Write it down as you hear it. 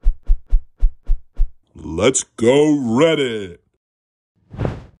Let's go Reddit!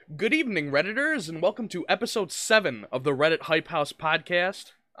 Good evening, Redditors, and welcome to episode 7 of the Reddit Hype House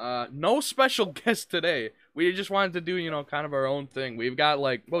podcast. No special guest today. We just wanted to do, kind of our own thing. We've got,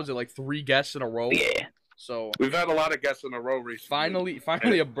 3 guests in a row? Yeah. So, we've had a lot of guests in a row recently.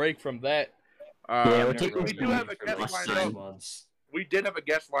 Finally a break from that. We do have a guest lined up. We did have a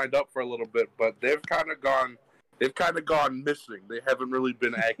guest lined up for a little bit, but they've kind of gone missing. They haven't really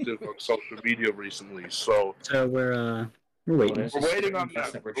been active on social media recently, so we're waiting. We're waiting on them.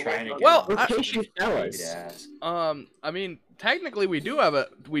 I mean, technically we do have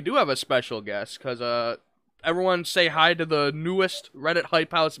a special guest because everyone say hi to the newest Reddit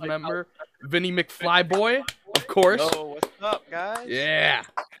Hype House member, Vinny McFlyboy, of course. Yo, what's up, guys? Yeah.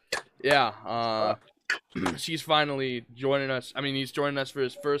 She's finally joining us. I mean, he's joining us for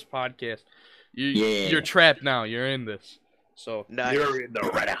his first podcast. You're trapped now. You're in this. So Nice. you're in the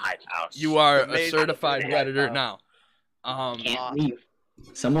Reddit Hype House. you are a Amazing. certified Redditor now. Can't leave.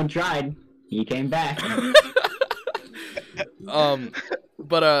 Someone tried. He came back.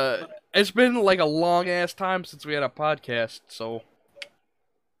 But it's been like a long ass time since we had a podcast, so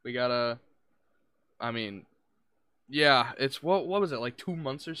we gotta. I mean, yeah, it's what was it, like 2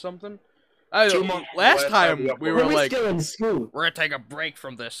 months or something? 2 months. Last time we were like, still in school. we're gonna take a break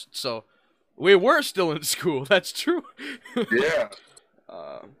from this, so we were still in school. That's true. Yeah.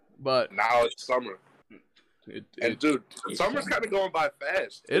 But Now it's summer, and dude, summer's kind of going by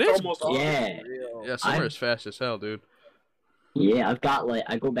fast. It It's is. almost all yeah, summer is fast as hell, dude. Yeah, I've got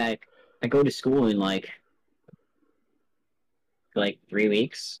I go to school in like 3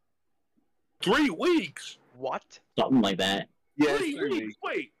 weeks, 3 weeks. What? something like that. Yeah, 3 weeks.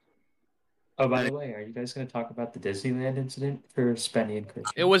 Wait. Oh, by the way, are you guys going to talk about the Disneyland incident for Spenny and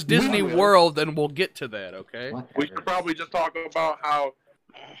Christian? It was Disney will. World, and we'll get to that, okay? Whatever. We should probably just talk about how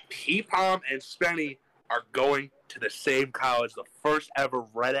P-Pom and Spenny are going to the same college, the first ever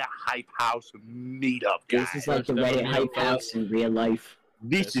Reddit Hype House meetup, guys. This is like the Reddit Hype House in real life.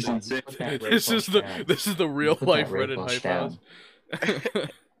 This is insane. This is the real life Reddit Hype House.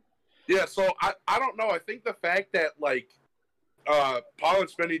 Yeah, so I don't know. I think the fact that Paul and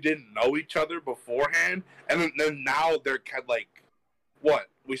Spenny didn't know each other beforehand, and then now they're kind of what?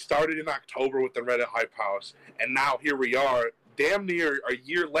 We started in October with the Reddit Hype House, and now here we are, damn near a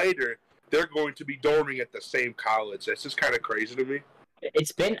year later, they're going to be dorming at the same college. That's just kind of crazy to me.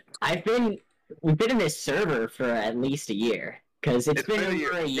 We've been in this server for at least a year, because it's been been a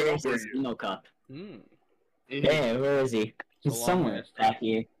year. over a It's been year over a since year. Emo Cup. Yeah. Where is he? He's a long somewhere ass back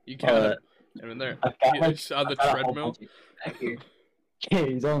here. You got him in there. I've got, He's on the I've got a whole treadmill. bunch back here. Yeah,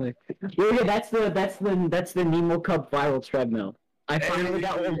 he's on there. Yeah, that's the Nemo Cup viral treadmill. I finally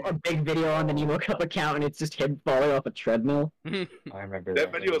got a big video on the Nemo Cup account, and it's just him falling off a treadmill. I remember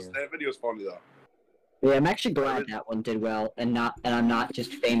That video's funny though. Yeah, I'm actually glad that one did well, and I'm not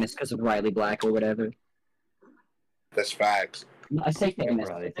just famous because of Riley Black or whatever. That's facts. I say famous.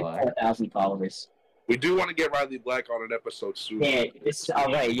 Riley It's like Black. 4,000 followers. We do want to get Riley Black on an episode soon. Yeah,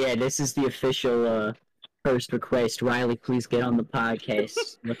 all right. Yeah, this is the official first request. Riley, please get on the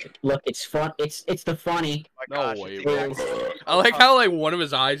podcast. Look, it's fun. It's the funny. Oh my No gosh, way, it's bro. really- I like how one of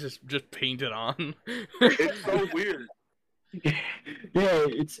his eyes is just painted on. It's so weird. Yeah,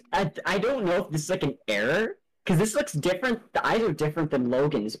 it's. I don't know if this is like an error because this looks different. The eyes are different than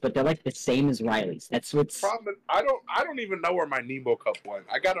Logan's, but they're like the same as Riley's. That's what's. Problem. I don't even know where my Nemo Cup went.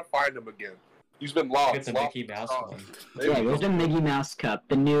 I gotta find him again. He's been lost. It's a lost, Mickey Mouse lost. one. Yeah, there's the Mickey Mouse Cup,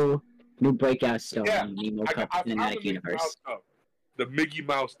 the new breakout stone Yeah, in Nemo I Cup found the Cinematic Mickey Universe. Mouse Cup. The Mickey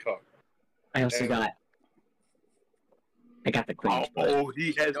Mouse Cup. I also got. I got the cringe. but- Oh,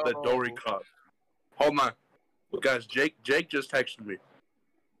 he has the No. Dory Cup. Hold on. Guys, Jake just texted me.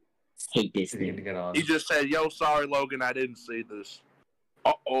 Hate He's Disney. going to get on. He just said, "Yo, sorry, Logan, I didn't see this."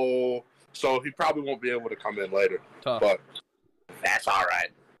 Uh-oh. So he probably won't be able to come in later. Tough. But that's all right.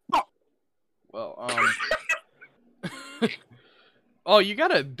 Well, oh, you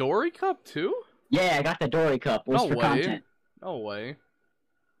got a Dory Cup too? Yeah, I got the Dory Cup. It was No for way. content. No way.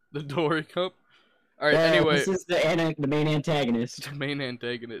 The Dory Cup. All right. Yeah, Anyway, this is the main antagonist. the main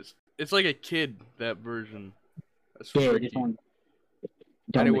antagonist. It's like a kid, that version. That's Yeah, freaky. this one.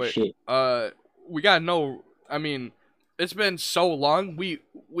 Dumb Anyway, as shit. we got no. I mean, it's been so long. We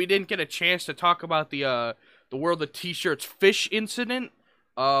didn't get a chance to talk about the World of T-Shirts fish incident.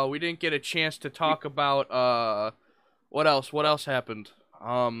 We didn't get a chance to talk about what else? What else happened?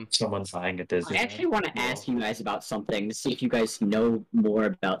 Someone's lying at I Disneyland. actually want to ask you guys about something to see if you guys know more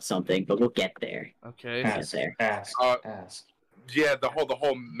about something, but we'll get there. Okay. Ask. there. Ask. Uh, Ask. Yeah, the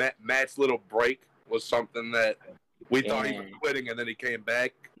whole Matt's little break was something that We thought he Yeah. was quitting, and then he came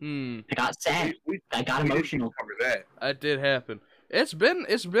back. Hmm. I got sad. I got we didn't emotional. cover that. That did happen. It's been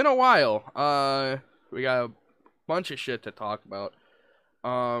a while. We got a bunch of shit to talk about.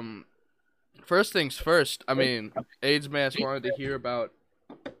 First things first. I mean, AIDS Mask wanted to hear about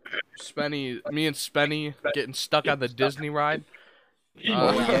me and Spenny getting stuck on the Disney ride. Oh, yeah,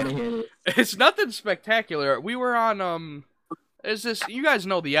 I wanna hear this. It's nothing spectacular. We were on is this, you guys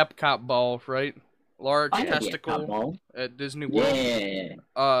know the Epcot ball, right? Large I know the Epcot testicle ball. at Disney World.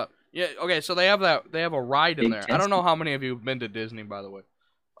 Yeah. Yeah, okay, so they have a ride in Big there. I don't know how many of you have been to Disney, by the way.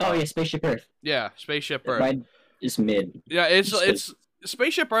 Oh yeah, Spaceship Earth. Yeah, Spaceship Earth. Mine is mid. Yeah, it's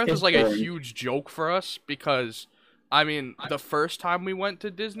Spaceship Earth It's is like a boring. huge joke for us because, I mean, the first time we went to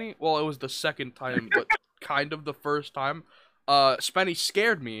Disney, well, it was the second time, but kind of the first time. Spenny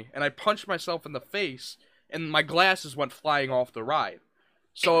scared me, and I punched myself in the face, and my glasses went flying off the ride.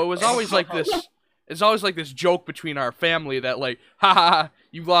 So it was always like this. It's always like this joke between our family that like, ha ha, ha,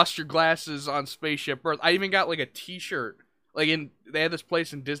 you lost your glasses on Spaceship Earth. I even got like a T-shirt. They had this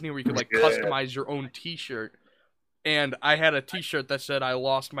place in Disney where you could like Yeah. customize your own T-shirt, and I had a T-shirt that said I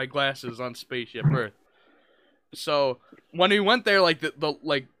lost my glasses on Spaceship Earth. So when we went there, like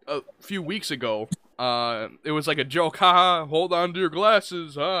like a few weeks ago, it was like a joke, haha, hold on to your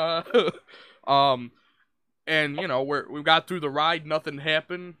glasses, and you know we got through the ride, nothing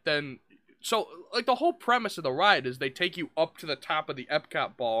happened. Then so like the whole premise of the ride is they take you up to the top of the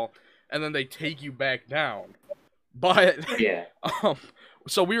Epcot ball, and then they take you back down. But Yeah.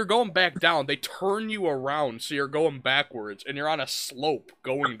 so we were going back down. They turn you around, so you're going backwards, and you're on a slope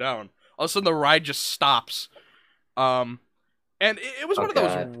going down. All of a sudden, the ride just stops. And it was Oh, one of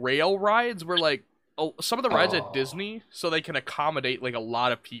those God. rail rides where, like, some of the rides at Oh. Disney, so they can accommodate, like, a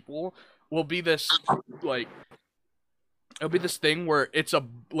lot of people, will be this, like, it'll be this thing where it's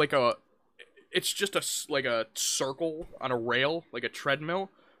it's just like a circle on a rail, like a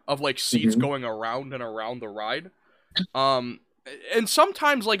treadmill, of, like, seats Mhm. going around and around the ride. And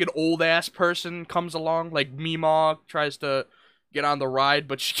sometimes, like, an old-ass person comes along, like, Meemaw tries to get on the ride,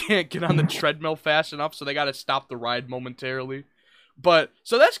 but she can't get on the treadmill fast enough, so they gotta stop the ride momentarily. But,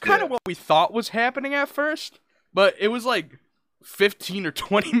 so that's kind of what we thought was happening at first, but it was like 15 or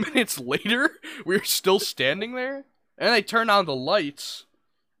 20 minutes later, we were still standing there, and they turned on the lights,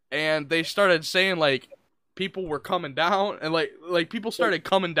 and they started saying, like, people were coming down, and, like people started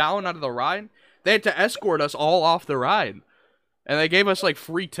coming down out of the ride. They had to escort us all off the ride. And they gave us, like,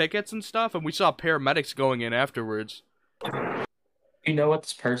 free tickets and stuff, and we saw paramedics going in afterwards. You know what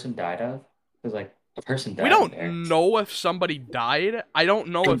this person died of? Because like a person died We don't there. know if somebody died. I don't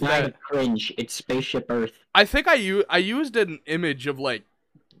know if Goodbye, that... cringe. It's Spaceship Earth. I think I used an image of, like,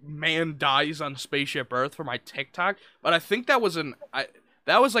 man dies on Spaceship Earth for my TikTok, but I think that was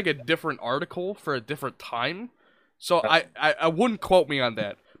that was, like, a different article for a different time. So I wouldn't quote me on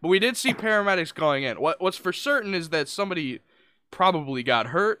that. But we did see paramedics going in. What's for certain is that somebody probably got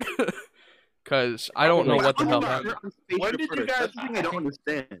hurt. Because I don't know what the hell happened. When did you guys- That's the thing I don't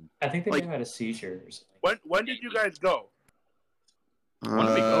understand. I think they Like- may have had a seizure or something. When did you guys go? When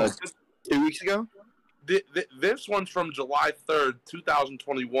did we go? 2 weeks ago. This one's from July 3rd,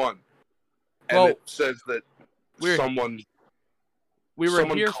 2021. And Well, it says that we're- someone... We were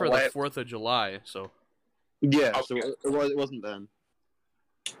someone here for the collapsed. 4th of July, so... Yeah, so Okay. it wasn't then.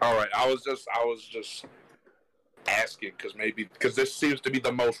 All right, I was just asking because this seems to be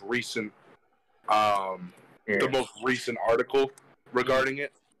the most recent article regarding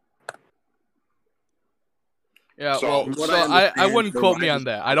it. Yeah, So, well, from what so I I understand, wouldn't the quote me ride on is-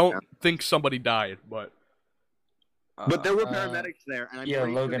 that. I don't think somebody died, but... But there were Uh, paramedics there, and I'm Yeah,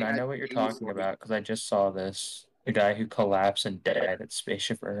 pretty sure Logan, they I had know what you're to talking use- about because I just saw this. The guy who collapsed and died at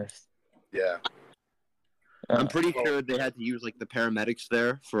Spaceship Earth. Yeah. I'm pretty Well- sure they had to use like the paramedics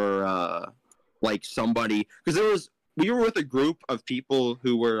there for like somebody because we were with a group of people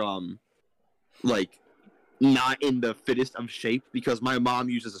who were like not in the fittest of shape because my mom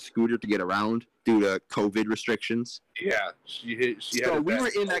uses a scooter to get around due to COVID restrictions. Yeah. She had So a we bad were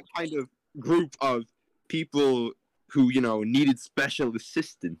in cold. that kind of group of people who, needed special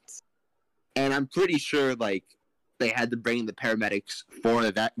assistance. And I'm pretty sure, like, they had to bring the paramedics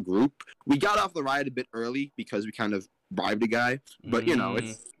for that group. We got off the ride a bit early because we kind of bribed a guy. But,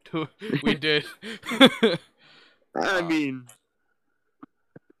 it's... We did. I mean...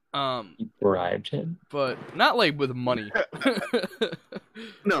 You bribed him? But not, like, with money.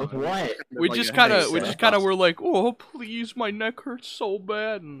 No. What? We Like, just hey, kind of Santa were like, oh, please, my neck hurts so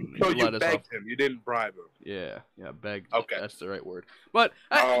bad, and So he you let us off. begged him. You didn't bribe him. Yeah, begged. Okay. That's the right word. But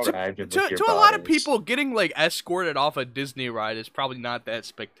Oh, to, Bribed him with to your a lot of bodies. people, getting like escorted off a Disney ride is probably not that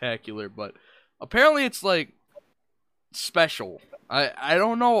spectacular. But apparently, it's like special. I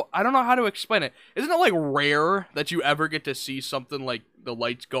don't know how to explain it. Isn't it like rare that you ever get to see something like the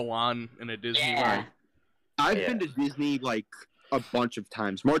lights go on in a Disney Yeah. ride? I've Yeah. been to Disney like a bunch of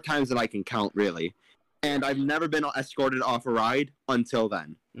times, more times than I can count, really. And I've never been escorted off a ride until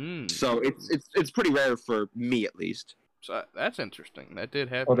then. So it's pretty rare for me, at least. So that's interesting. That did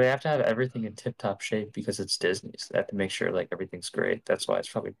happen. Well, they have to have everything in tip-top shape because it's Disney. So they have to make sure like everything's great. That's why it's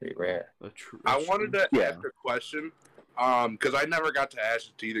probably pretty rare. I wanted to Yeah. ask a question, because I never got to ask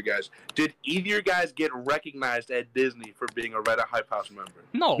it to either guys. Did either of you guys get recognized at Disney for being a Reddit Hype House member?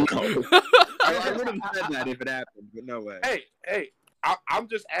 No. I would have said that if it happened, but no way. Hey, I'm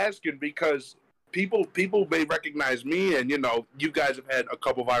just asking because people may recognize me, and you guys have had a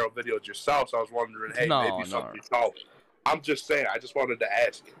couple viral videos yourself, so I was wondering, hey, No, maybe no. something solid. I'm just saying, I just wanted to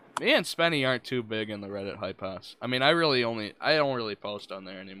ask. Me and Spenny aren't too big in the Reddit Hype House. I mean, I don't really post on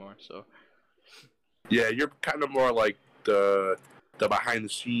there anymore. So Yeah, you're kind of more like the behind the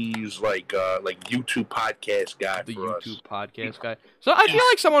scenes, like YouTube podcast guy the for YouTube us. podcast guy. So I feel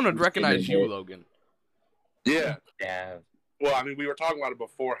like someone would recognize you, Logan. Yeah. Yeah. Well, I mean, we were talking about it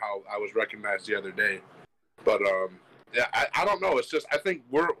before how I was recognized the other day, but yeah, I don't know. It's just I think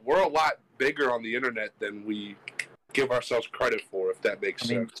we're a lot bigger on the internet than we give ourselves credit for, if that makes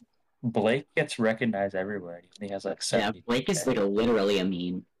I mean, sense. Blake gets recognized everywhere. He has like Yeah, 70. Blake is like literally a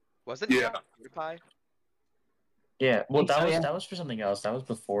meme. Wasn't he Yeah. on PewDiePie? Yeah, well, think so, yeah. that was for something else. That was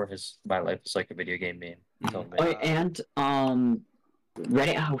before My life was like a video game meme. He told me. Oh, and some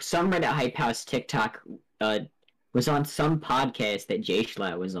Reddit Hype House TikTok was on some podcast that Jay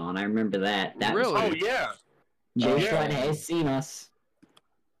Schlatt was on. I remember that. That was- Really? Oh yeah, Jay yeah. Schlatt has seen us.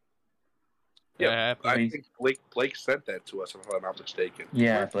 Yeah. I mean- think Blake sent that to us, if I'm not mistaken.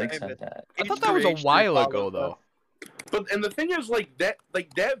 Yeah, First Blake time said that- that. I thought that was a while ago, though. But and the thing is,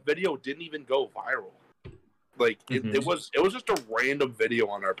 that video didn't even go viral. Like Mhm. it was just a random video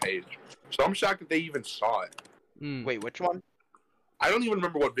on our page. So I'm shocked that they even saw it. Mm. Wait, which one? I don't even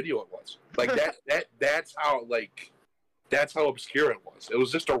remember what video it was. Like that's how obscure it was. It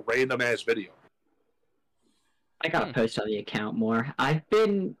was just a random ass video. I gotta post on the account more. I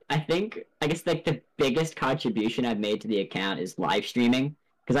guess like the biggest contribution I've made to the account is live streaming.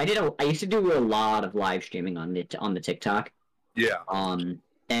 Because I used to do a lot of live streaming on the TikTok. Yeah.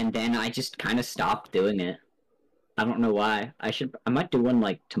 And then I just kind of stopped doing it. I don't know why. I might do one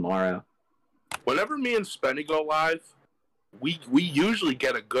like tomorrow. Whenever me and Spenny go live, we usually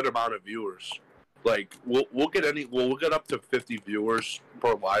get a good amount of viewers. Like we'll get up to 50 viewers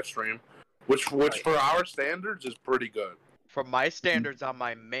per live stream, which for our standards is pretty good. For my standards on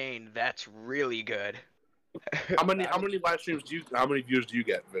my main, that's really good. How many live streams how many views do you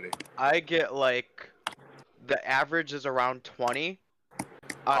get, Vinny? I get like the average is around 20.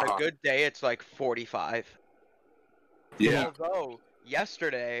 On Uh-huh. a good day, it's like 45. Yeah. Although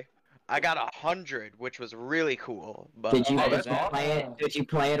yesterday I got 100, which was really cool. But Did you that's play it? Did you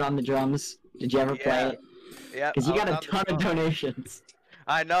play it on the drums? Did you ever play it? Yeah, Because you I got was a on the ton of drum. donations.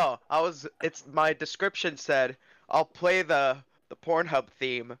 I know. It's my description said I'll play the Pornhub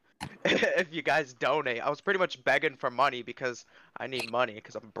theme if you guys donate. I was pretty much begging for money because I need money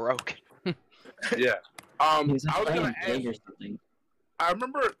because I'm broke. Yeah. He was I was playing gonna Dig ask. or something. I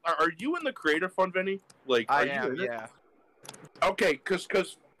remember. Are you in the Creator Fund, Vinny? Like, I are you am, in it? yeah. Okay,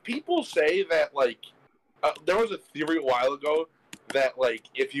 because people say that there was a theory a while ago that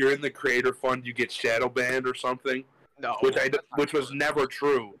if you're in the Creator Fund you get shadow banned or something, No. which was never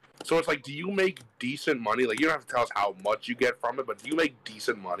true. So it's do you make decent money? Like, you don't have to tell us how much you get from it, but do you make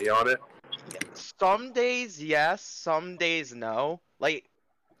decent money on it? Some days yes, some days no. Like,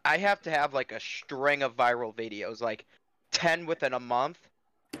 I have to have like a string of viral videos, like 10 within a month.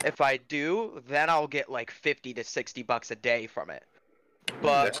 If I do, then I'll get like 50 to 60 bucks a day from it.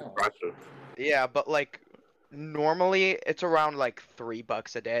 But That's impressive. yeah, but like normally it's around like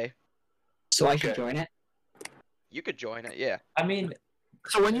 $3 a day. So I should Okay. join it? You could join it, yeah. I mean,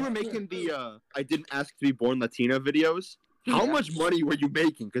 So when you were making the I didn't ask to be born Latina videos, how Yeah. much money were you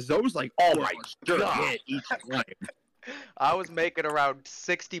making? Because those Oh were my a sure God. hit each one. I was making around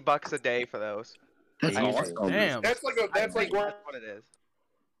 60 bucks a day for those. That's Easy. awesome. Damn. That's like That's what it is.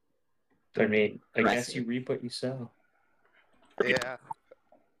 I mean, I guess Impressive. you reap what you sow. Yeah.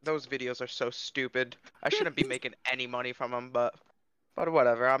 Those videos are so stupid. I shouldn't be making any money from them, but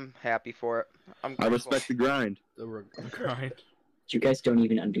whatever. I'm happy for it. I'm I grateful. respect the grind. The grind. You guys don't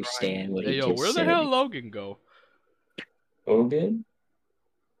even understand what Hey he yo, just where the said. hell Logan go? Logan?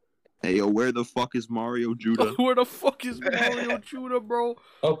 Hey yo, where the fuck is Mario Judah? Where the fuck is Mario Judah, bro?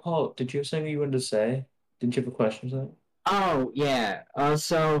 Oh, Paul, did you have something you wanted to say? Didn't you have a question for that? Oh, yeah.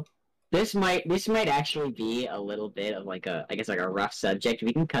 So, This might actually be a little bit of like a, I guess, like a rough subject.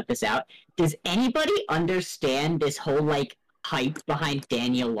 We can cut this out. Does anybody understand this whole like hype behind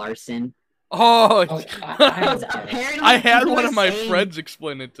Daniel Larson? Oh, Oh, Because I- apparently I had people one are of my saying- friends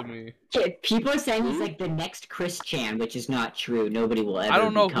explain it to me. People are saying he's like the next Chris Chan, which is not true. Nobody will ever I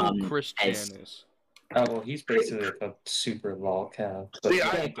don't know become who Chris Chan as is. Oh, well, he's basically like a super lol cow. But See, yeah,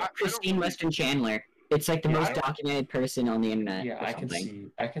 I don't Christine really- Weston Chandler. It's like the Yeah, most I don't- documented person on the internet. yeah, or I can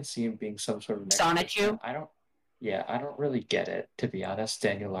something. see him being some sort of next Sonichu? person. I don't really get it, to be honest,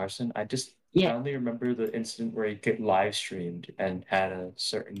 Daniel Larson. I Yeah. only remember the incident where he get live streamed and had a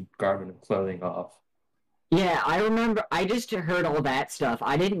certain garment of clothing off. Yeah, I remember. I just heard all that stuff.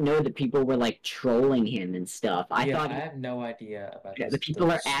 I didn't know that people were like trolling him and stuff. I Yeah, thought I have no idea about Yeah, this, the people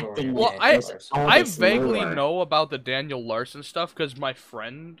are story acting of Well, Daniel I- Larson. all I this vaguely lore. know about the Daniel Larson stuff because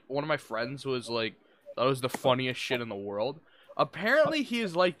one of my friends was like, that was the funniest shit in the world. Apparently, he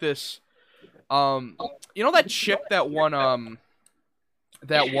is like this, you know that chick that won, Yeah,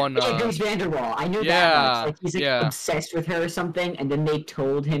 Grace Vanderwall. I know that yeah, much. Like he's like yeah. obsessed with her or something, and then they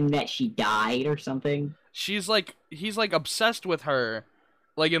told him that she died or something. he's like obsessed with her,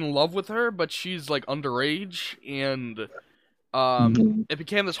 like in love with her, but she's like underage, and Mhm. it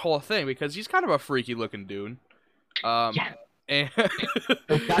became this whole thing because he's kind of a freaky looking dude. Yeah. And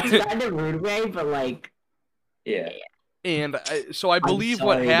Like, that's not in a rude way, but like. Yeah. so I I'm believe sorry,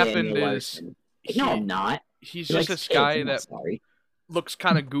 what Daniel happened is Larson. No, I'm not. he's He just likes this kids, guy I'm not that sorry. looks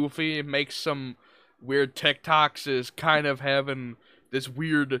kind of goofy, makes some weird TikToks, is kind of having this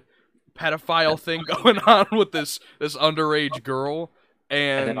weird pedophile thing going on with this underage girl,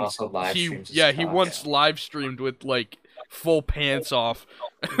 And and then also live he streams his he cock. once live streamed with like full pants off.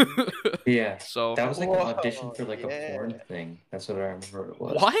 Yeah. So That was like an Whoa, audition for like a yeah. porn thing. That's what I remember it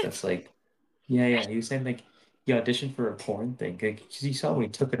was. What? That's like, yeah. He was saying like he auditioned for a porn thing. Like, 'cause you saw when he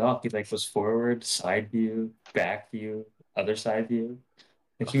took it off, he like was forward, side view, back view, other side view.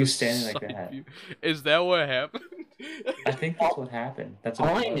 Like he was standing like Side that. view. Is that what happened? I think that's what happened. That's what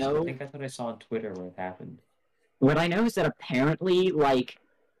All it I was. know- I think that's what I saw on Twitter where it happened. What I know is that apparently, like,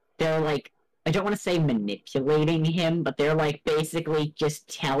 they're like, I don't want to say manipulating him, but they're like basically just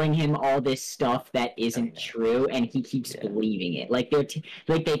telling him all this stuff that isn't yeah. true, and he keeps Yeah. believing it. Like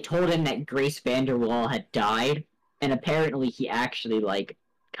like they told him that Grace Vanderwall had died, and apparently he actually like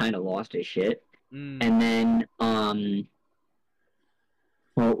kind of lost his shit. Mm. And then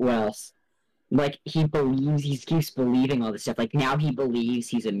well, what else? Like he keeps believing all this stuff. Like now he believes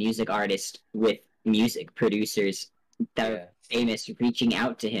he's a music artist with music producers that are Yeah. famous reaching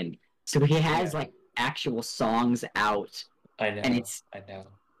out to him. So he has Yeah. like actual songs out, I know. and it's I know.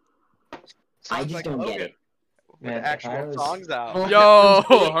 I Sounds just like don't Logan get it. with Man, if actual I was- songs out. Well, Yo,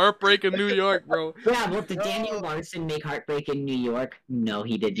 heartbreak in New York, bro. Yeah, well, did No. Daniel Larson make Heartbreak in New York? No,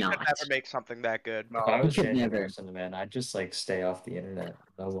 he did You could not. never make something that good. If I No. was could Daniel never. Larson, man, I'd just like stay off the internet.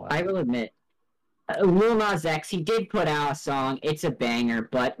 No lie. I will admit, Lil Nas X, he did put out a song. It's a banger,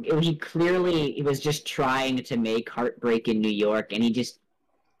 but he was just trying to make Heartbreak in New York, and he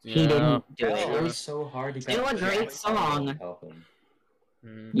Yeah. didn't do it. No. It It was was so hard. He still got a great Jack Harlow song. to help him.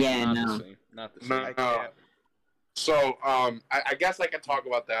 Yeah, not no. the same. Not the No. same. I can't. So, I guess I can talk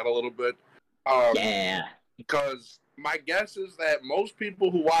about that a little bit. Yeah. Because my guess is that most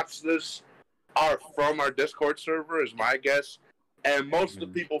people who watch this are from our Discord server, is my guess. And most of the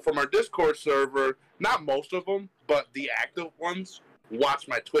people from our Discord server, not most of them, but the active ones, watch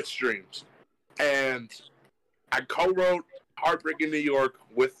my Twitch streams. And I co-wrote Heartbreak in New York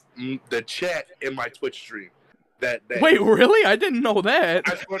with the chat in my Twitch stream. That Wait, really? I didn't know that.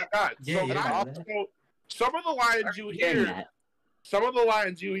 I swear to God. Yeah, So you not- know that. so some of the lines you Hearing hear, that. some of the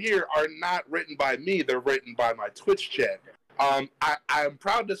lines you hear are not written by me. They're written by my Twitch chat. I'm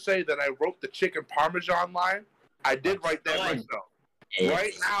proud to say that I wrote the chicken parmesan line. I did write that Fun. myself. Yes.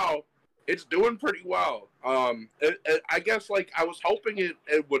 Right now, it's doing pretty well. I guess like I was hoping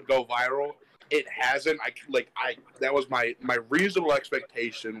it would go viral. It hasn't. That was my reasonable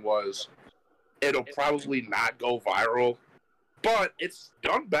expectation was it'll probably not go viral, but it's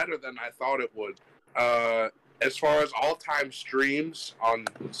done better than I thought it would. As far as all-time streams on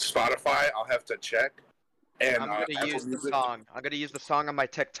Spotify, I'll have to check. And I'm gonna Apple use the Music. song. I'm gonna use the song on my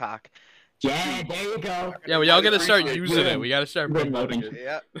TikTok. Yeah, there you go. Yeah, we all gotta start Appreciate using it. it. We gotta start Win, promoting Logan. it.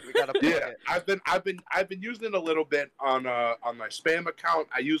 Yeah, we gotta plug Yeah, it. I've been using it a little bit on my spam account.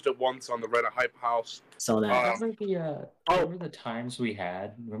 I used it once on the Reddit Hype House. So that. Remember the remember the times we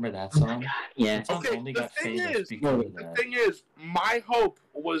had? Remember that song? Yeah. That song Okay, only the got thing famous is- because of The that. thing is, my hope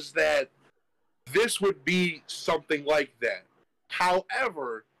was that this would be something like that.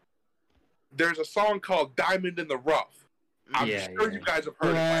 However, there's a song called "Diamond in the Rough," I'm Yeah, sure yeah. you guys have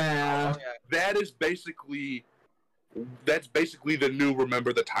heard it. Yeah. Oh, yeah. That's basically the new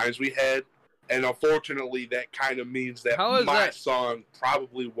Remember the Times We Had, and unfortunately that kind of means that How is my that- song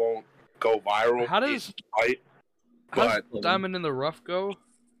probably won't go viral. How does- Right? How does But Diamond in the Rough go?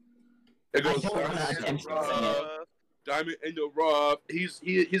 it I goes don't wanna Diamond in attempt the to sing it. Rough, Diamond in the Rough.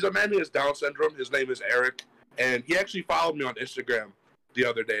 He's a man who has Down syndrome. His name is Eric, and he actually followed me on Instagram the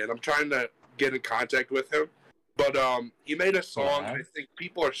other day, and I'm trying to get in contact with him. But he made a song, and I think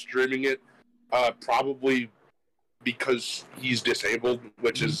people are streaming it, probably because he's disabled,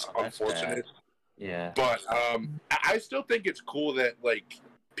 which is That's unfortunate. bad. Yeah. But I still think it's cool that like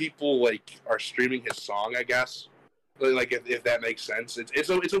people like are streaming his song. I guess like if that makes sense. It's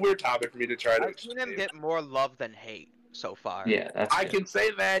a weird topic for me to try to I've seen him explain. get more love than hate so far. Yeah, that's I good. can say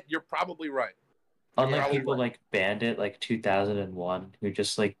that you're probably right. Unlike probably people right. like Bandit, like 2001, who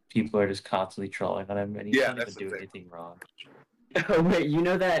just like people are just constantly trolling on him, and he Yeah, can't that's even the do thing. anything wrong. Oh wait, you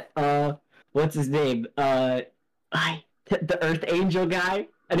know that what's his name? The Earth Angel guy?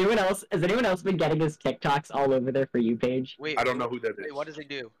 Anyone else has anyone else been getting his TikToks all over their For You page? Wait, I don't know who that wait, is. what does he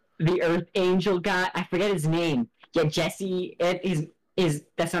do? The Earth Angel guy, I forget his name. Yeah, Jesse he's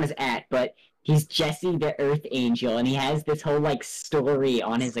that's not his but he's Jesse the Earth Angel, and he has this whole like story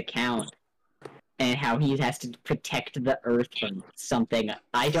on his account and how he has to protect the earth from something.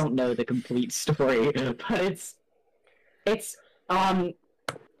 I don't know the complete story, but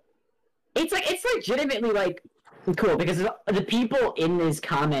it's legitimately like cool because the people in these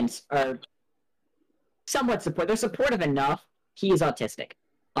comments are somewhat supportive. They're supportive enough. He is autistic.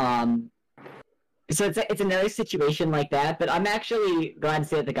 So it's another situation like that, but I'm actually glad to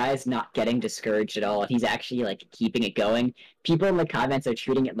say that the guy is not getting discouraged at all. He's actually like keeping it going. People in the comments are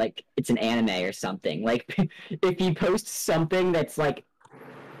treating it like it's an anime or something. Like if he posts something that's like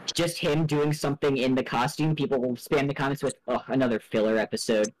just him doing something in the costume, people will spam the comments with, "Oh, another filler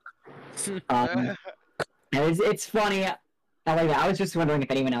episode." And it's funny. I like that. I was just wondering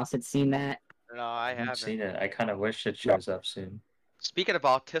if anyone else had seen that. No, I haven't haven't. seen it. I kind of wish it shows up soon. Speaking of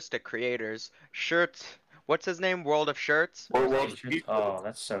autistic creators, Shirts. What's his name? World of Shirts. Oh,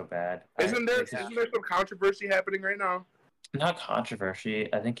 that's so bad. Isn't there some controversy happening right now? Not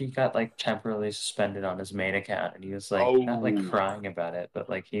controversy. I think he got like temporarily suspended on his main account, and he was like not like crying about it, but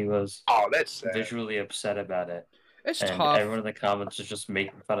like he was That's sad. visually upset about it. It's And tough. everyone in the comments is just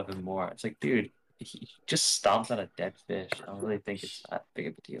making fun of him more. It's like, dude, he just stomped on a dead fish. I don't really think it's that big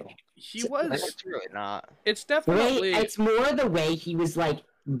of a deal. He was. It's really not. It's definitely. It's more the way he was like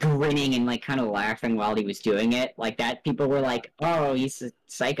grinning and like kind of laughing while he was doing it. Like that, people were like, "Oh, he's a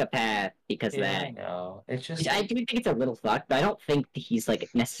psychopath" because of that. I know. It's just I do think it's a little fucked, but I don't think he's like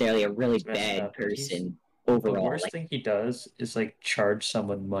necessarily a really It's messed bad up. He's- person the overall. worst Like, thing he does is like charge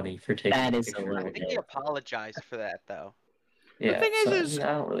someone money for taking That a is a picture little of I think he him. apologized for that though. Yeah, thing so, is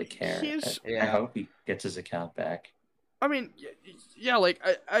I don't really care. he's- I Yeah. hope he gets his account back. I mean, yeah, like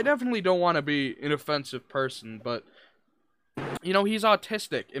I definitely don't want to be an offensive person, but you know he's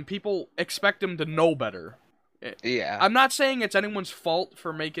autistic, and people expect him to know better. Yeah. I'm not saying it's anyone's fault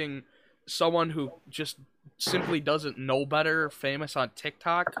for making someone who just simply doesn't know better famous on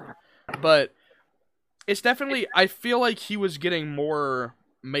TikTok, but it's definitely. I feel like he was getting more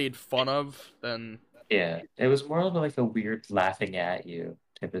made fun of than. Yeah, it was more of like a weird laughing at you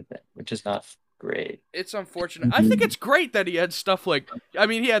type of thing, which is not great. It's unfortunate. I think it's great that he had stuff like. I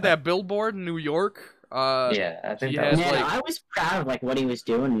mean, he had that billboard in New York. Yeah, I think he that has, was yeah, like- I was proud of like what he was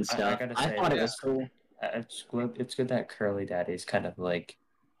doing and I stuff. gotta I say, thought it yeah. was cool. it's good that Curly Daddy's kind of like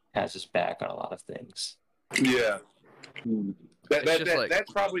has his back on a lot of things. Yeah. It's just like- That's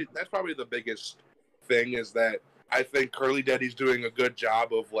probably the biggest thing is that I think Curly Daddy's doing a good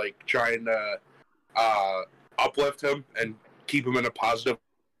job of like trying to uplift him and keep him in a positive,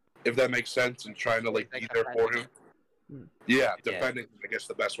 if that makes sense, and trying to like be there for him. Yeah, defending, I guess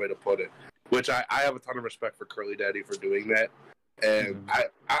the best way to put it. Which I have a ton of respect for Curly Daddy for doing that. And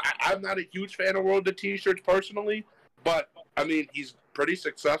I'm not a huge fan of World of T-shirts personally, but I mean he's pretty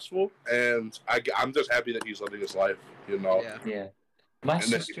successful, and I'm just happy that he's living his life, you know. Yeah. Yeah, my And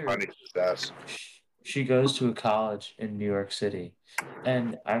that he's sister, finding success. she goes to a college in New York City,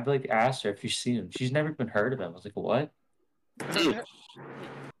 and I've like asked her if she's seen him. She's never even heard of him. I was like, what?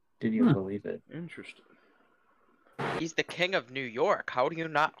 Didn't even believe it. Interesting. He's the king of New York. How do you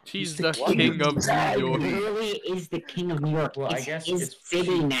not? He's the the king king of He New York. really is the king of New York. Well, I It's guess his it's city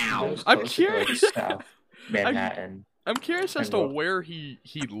she now. goes I'm closer to, like, curious. South Manhattan. I'm curious as And to what- where he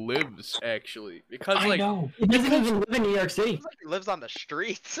lives actually, because I like know. He doesn't even live in New York City. It's like he lives on the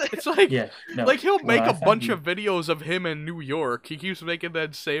streets. it's like Yeah, no. like he'll Well, make I a found bunch he- of videos of him in New York. He keeps making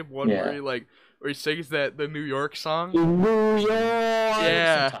that same one Yeah. where he like where he sings the New York song. New York.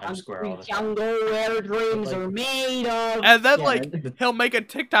 Yeah. Times Square all the time. Jungle where dreams Like- are made of. And then Yeah, like he'll make a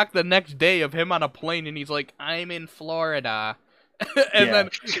TikTok the next day of him on a plane, and he's like, "I'm in Florida," and Yeah. then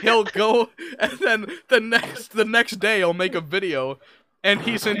he'll go, and then the next day he'll make a video, and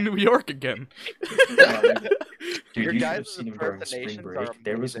he's in New York again. Dude, Your you should guys' have seen him during spring impersonations are break.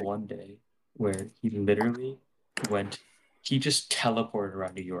 There was amazing. one day where he literally he just teleported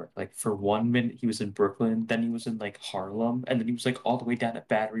around New York. Like for 1 minute he was in Brooklyn, then he was in like Harlem, and then he was like all the way down at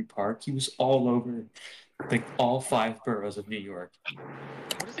Battery Park. He was all over like all 5 boroughs of New York. How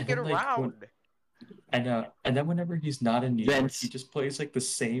does he And get then, like, around? And then whenever he's not in New York, Vince. he just plays like the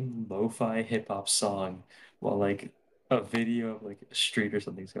same lo-fi hip hop song while like a video of like a street or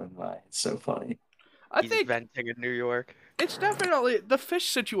something's going by. It's so funny. I He's think venting in New York. it's definitely the fish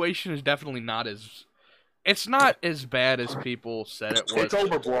situation is definitely not as. It's not as bad as people said it was. It's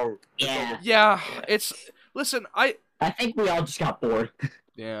overblown. Yeah. Yeah, it's. Listen, I think we all just got bored.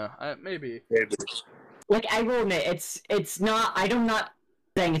 maybe. Like I will admit, it's not. I'm not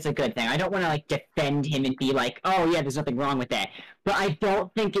saying it's a good thing. I don't want to like defend him and be like, oh yeah, there's nothing wrong with that. But I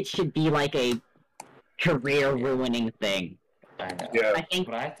don't think it should be like a career ruining thing. I know. Yeah. I think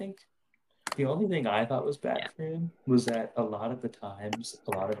But I think the only thing I thought was bad for him was that a lot of the times,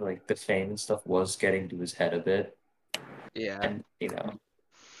 a lot of like the fame and stuff was getting to his head a bit, Yeah. and you know,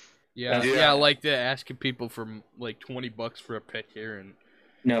 Yeah, Yeah. yeah, like the asking people for like $20 for a pet here, and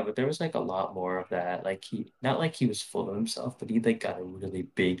no, but there was like a lot more of that. Like not like he was full of himself, but he like got a really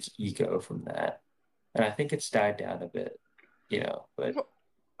big ego from that, and I think it's died down a bit, you know. But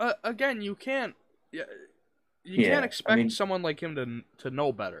again, you can't. You Yeah, can't I expect mean- someone like him to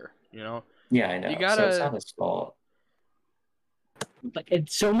know better. You know. yeah, I know. You So gotta- it's not his fault. like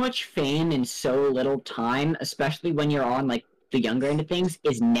it's so much fame in so little time, especially when you're on like the younger end of things,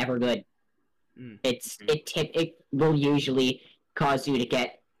 is never good. Mm. It will usually cause you to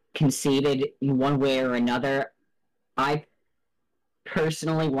get conceited in one way or another. I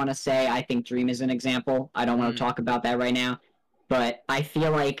personally want to say I think Dream is an example. I don't want Mm. to talk about that right now, but I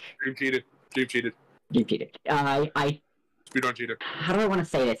feel like Dream cheated. Dream cheated. you cheated. Speedrun cheated. How do I want to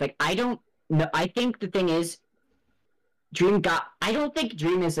say this? Like I don't know. I think the thing is, I don't think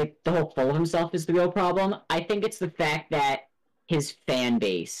Dream is like the whole full of himself is the real problem. I think it's the fact that his fan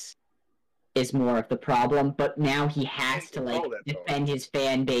base is more of the problem, but now he has to like control that, though. defend his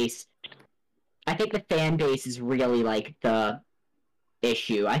fan base. I think the fan base is really like the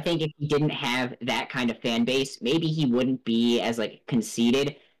issue. I think if he didn't have that kind of fan base, maybe he wouldn't be as like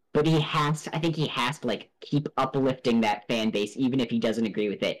conceited. But I think he has to like keep uplifting that fan base, even if he doesn't agree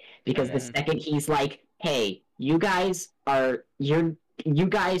with it. Because the Mhm. second he's like, "Hey, you guys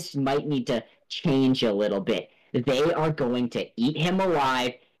might need to change a little bit," they are going to eat him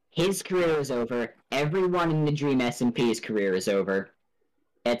alive. His career is over. Everyone in the Dream SMP's career is over.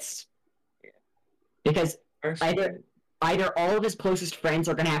 It's because Personally, either all of his closest friends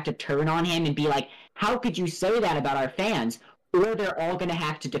are going to have to turn on him and be like, "How could you say that about our fans?" Or they're all going to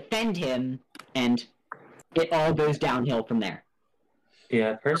have to defend him, and it all goes downhill from there.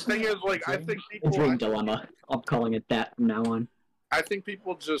 yeah, The personally, thing is, like, I think The people. Dream dilemma. I'm calling it that from now on. I think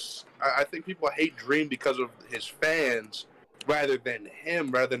people hate Dream because of his fans rather than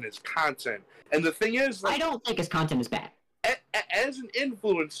him, rather than his content. And the thing is, I like, don't think his content is bad. as an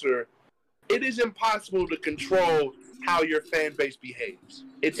influencer, it is impossible to control how your fan base behaves.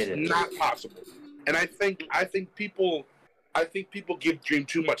 It's It is. not possible. And I think people give Dream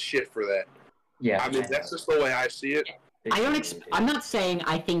too much shit for that. yeah, I mean, that's just the way I see it. I'm not saying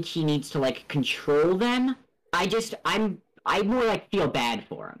I think he needs to like control them. I more like feel bad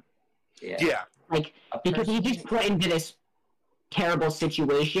for him. Yeah. Like because he just put into this terrible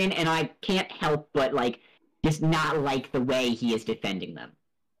situation, and I can't help but like just not like the way he is defending them.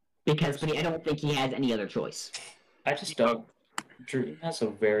 Because I don't think he has any other choice. I just don't. Dream has a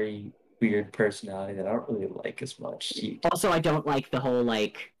very weird personality that I don't really like as much. Also, I don't like the whole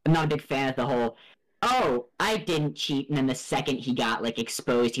like I'm not a big fan of the whole "oh, I didn't cheat," and then the second he got like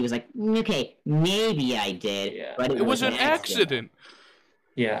exposed, he was like, "Okay, maybe I did," Yeah. but it was an accident.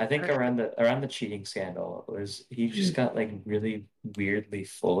 Yeah, I think around the cheating scandal he just got like really weirdly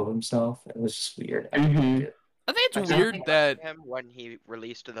full of himself. It was just weird. I didn't like it. I think I it's don't weird think that. him when he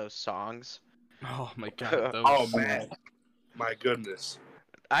released those songs. Oh my god. Those, Oh man, my goodness.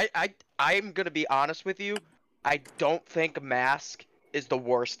 I'm gonna be honest with you. I don't think Mask is the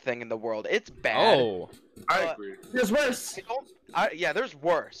worst thing in the world. It's bad. Oh. I But- agree. There's worse. Yeah, there's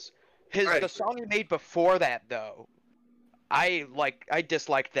worse. I The song he made before that though, I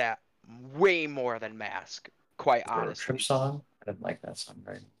disliked that way more than Mask. Quite The road honestly. trip song. I didn't like that song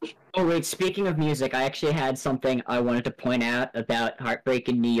very much. Oh wait, speaking of music, I actually had something I wanted to point out about Heartbreak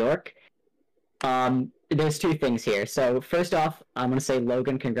in New York. There's two things here. So first off, I'm gonna say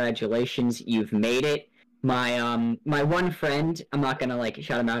Logan, congratulations, you've made it. My one friend, I'm not gonna like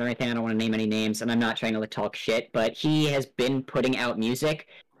shout him out or anything. I don't want to name any names, and I'm not trying to like talk shit. But he has been putting out music,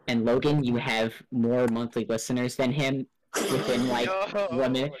 and Logan, you have more monthly listeners than him within like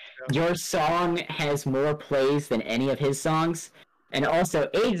 1 minute. Your song has more plays than any of his songs, and also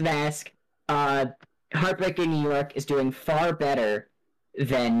AIDS Mask. Heartbreak in New York is doing far better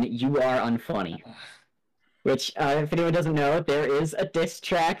than You Are Unfunny. Which, if anyone doesn't know, there is a diss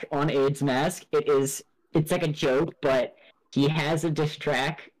track on AIDS Mask. It's like a joke, but he has a diss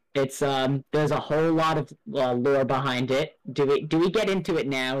track. It's there's a whole lot of lore behind it. Do we get into it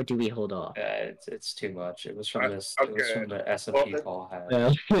now, or do we hold off? It's too much. It was from this. Okay. It was from the SMP Paul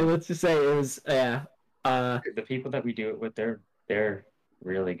had. Let's just say it was The people that we do it with, they're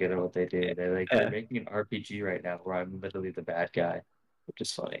really good at what they do. They're making an RPG right now where I'm literally the bad guy, which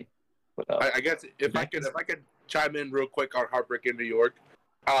is funny. But, I guess if I could chime in real quick on Heartbreak in New York.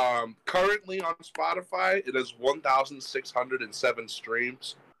 Currently on Spotify, it has 1,607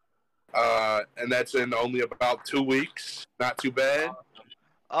 streams. And that's in only about 2 weeks. Not too bad.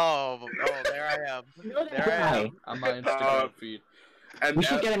 Oh, there I am. There I am. On my Instagram feed. And we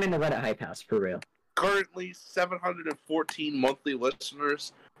should get him in the Reddit Hype House for real. Currently 714 monthly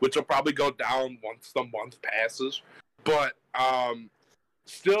listeners, which will probably go down once the month passes. But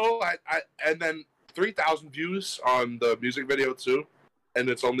still, I and then 3,000 views on the music video too, and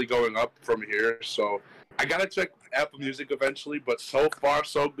it's only going up from here. So I gotta check Apple Music eventually, but so far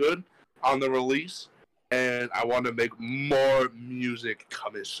so good on the release, and I want to make more music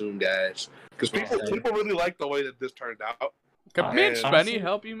coming soon, guys, because people really like the way that this turned out. Can me and Spenny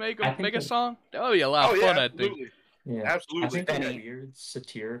help you make a song? That would be a lot of fun, I think. Yeah, Absolutely. I think that weird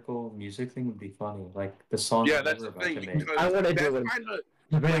satirical music thing would be funny. Like the song. Yeah, that's the thing. I want to do it.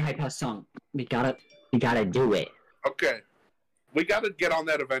 The Reddit Hype House song. We gotta do it. Okay, we gotta get on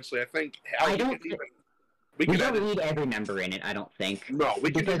that eventually. I think. We don't need every member in it. I don't think. No, we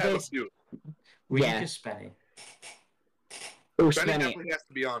can have a few. We need to Spenny. Spenny definitely has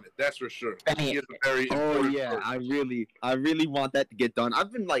to be on it. That's for sure. He is a very important person. I really want that to get done.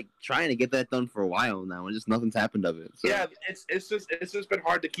 I've been like trying to get that done for a while now, and just nothing's happened of it. So. Yeah, it's just been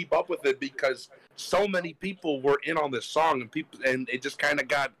hard to keep up with it because so many people were in on this song, and it just kind of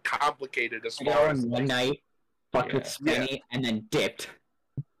got complicated as far as one night, fucked with Spenny, and then dipped.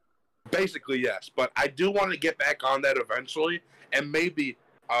 Basically, yes, but I do want to get back on that eventually, and maybe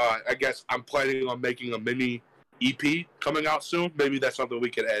I guess I'm planning on making a mini EP coming out soon. Maybe that's something we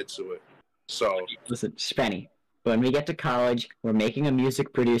could add to it. So listen, Spenny, when we get to college, we're making a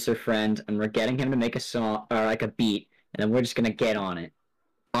music producer friend, and we're getting him to make a song or like a beat, and then we're just gonna get on it.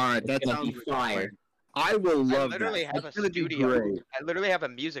 All right, that sounds fire. I will love that. I literally have a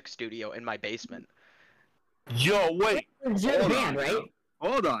music studio in my basement. Yo, wait. You're the band, right?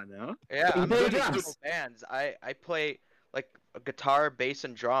 Hold on now. Yeah, I'm play in drums. bands. I play like a guitar, bass,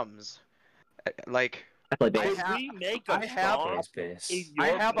 and drums. Like I play bass. I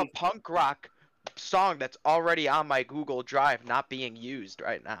have a punk rock song that's already on my Google Drive, not being used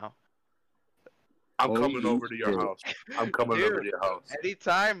right now. I'm coming over to your house. I'm coming over to your house.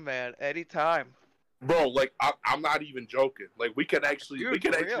 Anytime, man. Anytime. Bro, like I'm not even joking. Like we could actually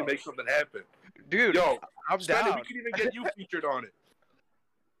make something happen. Dude, yo, I'm Spenny, down. we can even get you featured on it.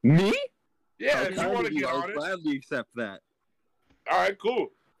 Me? Yeah, if you want to get on it. I'll gladly accept that. All right,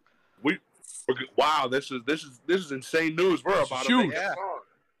 cool. Wow, this is insane news. We're about to make a song.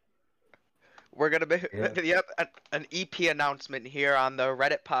 We're gonna make an EP announcement here on the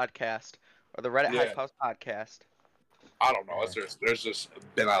Reddit podcast or the Reddit Hype House podcast. I don't know. There's just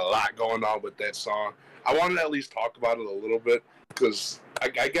been a lot going on with that song. I wanted to at least talk about it a little bit because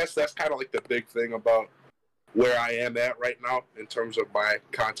I guess that's kind of like the big thing about where I am at right now in terms of my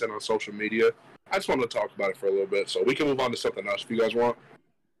content on social media. I just want to talk about it for a little bit, so we can move on to something else if you guys want.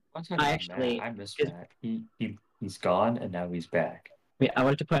 I miss Matt. He's gone and now he's back. I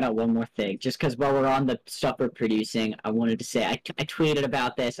wanted to point out one more thing, just because while we're on the stuff we're producing, I wanted to say I tweeted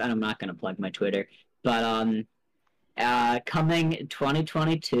about this, and I'm not going to plug my Twitter, but coming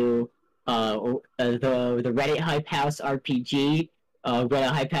 2022, the Reddit Hype House RPG, Reddit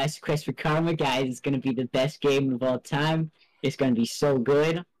Hype House Quest for Karma, guys, is going to be the best game of all time. It's going to be so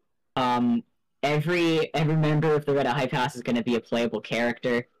good. Every member of the Reddit Hype House is going to be a playable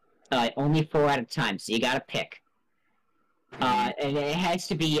character. Only 4 at a time, so you got to pick. And it has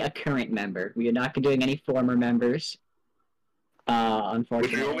to be a current member. We are not doing any former members.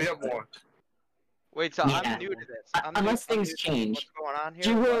 Unfortunately. We only have one. Wait, so Yeah. I'm new to this. Unless I'm things new to change. What's going on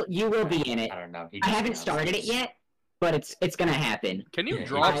here? You will be in it. I don't know. He I just haven't announced started it yet, but it's gonna happen. Can you Yeah, he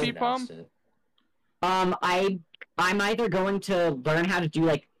draw just people? announced it. I'm either going to learn how to do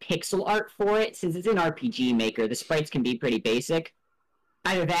like pixel art for it, since it's an RPG Maker. The sprites can be pretty basic.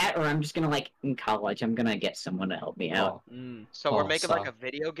 Either that, or I'm just gonna like in college. I'm gonna get someone to help me out. Well, Mm. So we're Oh, making like a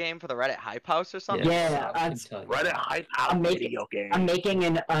video game for the Reddit Hype House or something? Yeah, I can it's- tell you Reddit that. hype I'm out making- video game. I'm making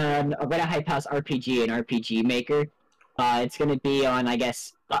a Reddit Hype House RPG, an RPG Maker. It's gonna be on, I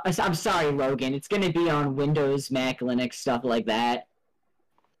guess. I'm sorry, Logan. It's gonna be on Windows, Mac, Linux, stuff like that.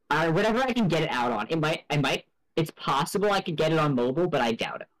 Whatever I can get it out on. I might. It's possible I could get it on mobile, but I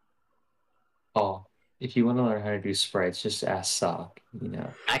doubt it. Oh, if you want to learn how to do sprites, just ask Sock. You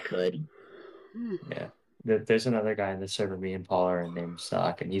know, I could. yeah. There's another guy in the server, me and Paul are named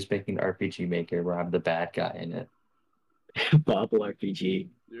Sock, and he's making an RPG Maker where I'm the bad guy in it. Bobble RPG.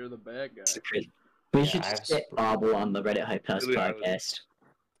 You're the bad guy. We Yeah, should I just have get Bobble on the Reddit Hype House Really, I would. podcast.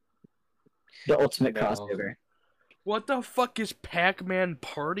 The ultimate No. crossover. What the fuck is Pac-Man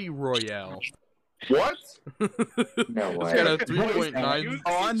Party Royale? What? No It's way. got a What is 3.9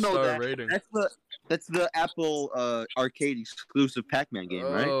 Oh, I know star that. rating. That's the Apple arcade exclusive Pac-Man game,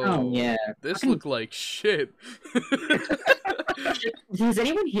 right? Oh yeah. This Fucking- looked like shit. Does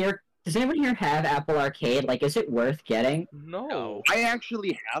anyone here have Apple Arcade? Like, is it worth getting? No. I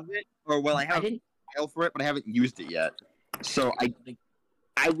actually have it, or well, I I have a didn't. file for it, but I haven't used it yet. So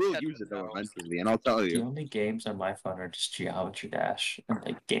I will use it though eventually, and I'll tell The you. only games on my phone are just Geometry Dash and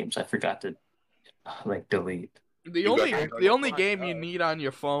like games I forgot to like delete. The You only got- the only Oh my game you God. need on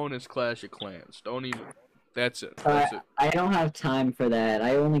your phone is Clash of Clans. Don't even. That's it. Uh, That's it. I don't have time for that.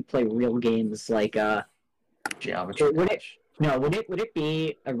 I only play real games like Geometry Would it- Dash. No, would it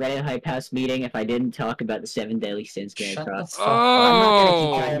be a Reddit Hype House meeting if I didn't talk about the 7 Deadly Sins game Shut the across? fuck I'm up. not gonna keep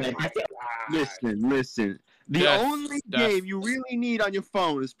Oh. talking Oh about my it. god. Listen. The Death- only death. game you really need on your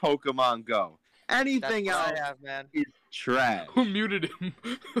phone is Pokemon Go. That's Anything what else I have, man. is trash. Who muted him?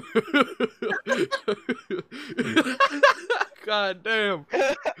 God damn.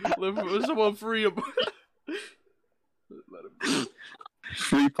 Let someone free him. Let him.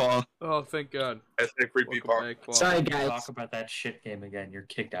 Free Paul. Oh, thank God. I say free Welcome people. back, Paul. Sorry, If you guys. talk about that shit game again, you're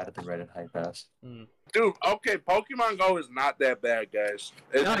kicked out of the Reddit Hype House. Dude, okay, Pokemon Go is not that bad, guys.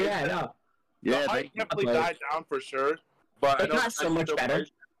 Oh yeah, no. The Yeah, hype definitely Okay. died down for sure, but I It don't got so think much the- better.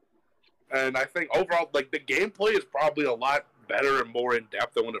 And I think overall, like the gameplay is probably a lot better and more in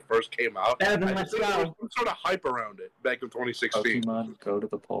depth than when it first came out. Better than I Let's think there was Go. some sort of hype around it back in 2016. Pokemon Go to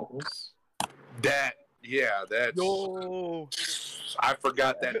the polls. That's. No. I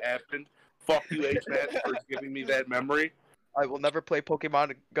forgot that happened. Fuck you, HMAS, for giving me that memory. I will never play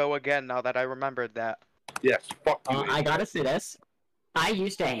Pokemon Go again now that I remembered that. Yes, fuck you. I gotta say this. I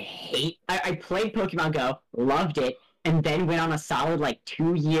used to hate. I played Pokemon Go, loved it, and then went on a solid like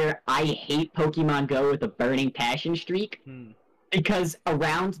 2-year I hate Pokemon Go with a burning passion streak. Because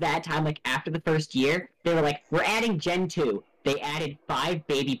around that time, like after the first year, they were like, we're adding Gen 2. They added 5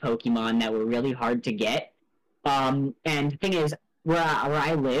 baby Pokemon that were really hard to get. And the thing is, where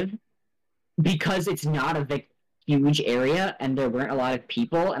I live, because it's not a huge area and there weren't a lot of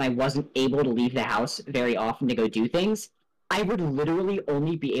people, and I wasn't able to leave the house very often to go do things, I would literally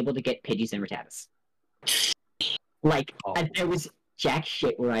only be able to get Pidgeys and Rattatas. Like, Oh. and there was jack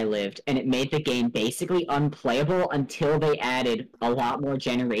shit where I lived, and it made the game basically unplayable until they added a lot more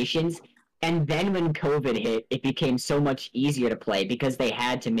generations. And then when COVID hit, it became so much easier to play because they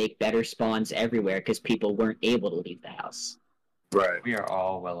had to make better spawns everywhere because people weren't able to leave the house. Right. We are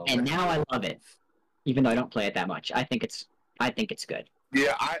all well aware. And now I love it, even though I don't play it that much. I think it's good.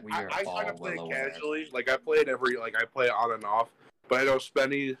 Yeah, I We are kind all of play well it aware. casually. Like I play it I play it on and off. But I know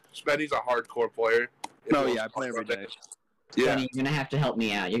Spenny's a hardcore player. Oh yeah, I play every day. Yeah. Benny, you're gonna have to help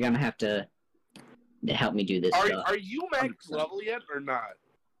me out. You're gonna have to help me do this stuff. Are you max 100%. level yet or not?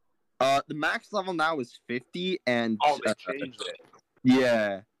 The max level now is 50, and Oh, they changed it.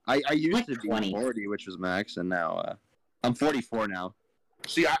 yeah, I used Like to be 20. 40, which was max, and now I'm 44 now.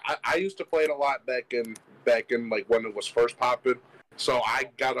 See, I used to play it a lot back in like when it was first popping. So I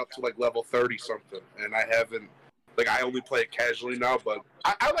got up to like level 30 something, and I haven't. Like I only play it casually now, but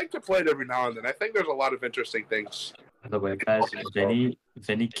I like to play it every now and then. I think there's a lot of interesting things. By the way, guys,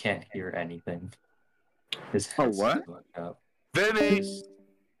 Vinny can't hear anything. His Oh, headset's what? fucked up. Vinny!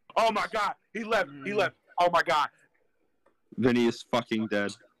 Oh my god, he left. He left. Oh my god. Vinny is fucking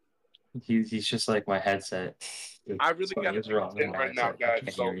dead. He's just like my headset. I really Something gotta is wrong with in my right now, headset. I guys,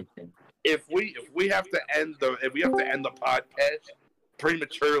 can't so- hear anything. If we have to end the podcast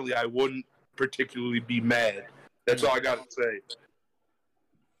prematurely, I wouldn't particularly be mad. That's all I gotta say.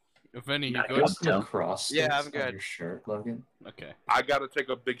 If any, you Gotta good? go. Got some lacrosse Yeah, I'm sticks good. on your shirt, Logan. Okay. I gotta take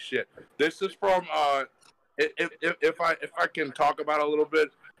a big shit. This is from if I can talk about it a little bit.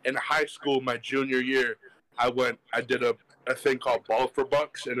 In high school, my junior year, I did a thing called Bald for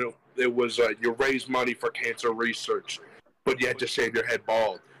Bucks, and it was you raise money for cancer research, but you had to shave your head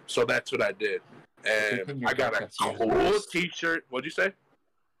bald. So that's what I did, Good thing and your I got a haircut's usually cool just- T-shirt. What'd you say?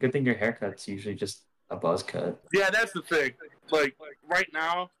 Good thing your haircut's usually just a buzz cut. Yeah, that's the thing. Like right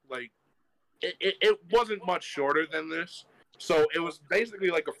now, like it wasn't much shorter than this. So it was basically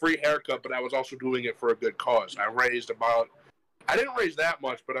like a free haircut, but I was also doing it for a good cause. I didn't raise that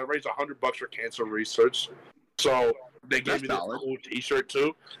much, but I raised $100 for cancer research. So they gave That's me this solid. cool T-shirt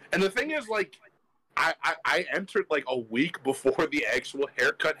too. And the thing is, like, I entered like a week before the actual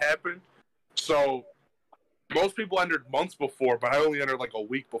haircut happened. So most people entered months before, but I only entered like a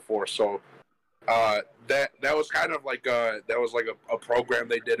week before. So that was kind of like a program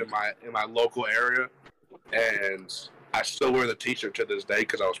they did in my local area, and I still wear the T-shirt to this day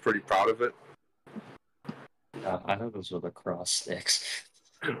because I was pretty proud of it. I know those were lacrosse sticks.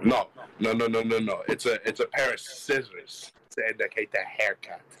 No. It's a pair of scissors to indicate the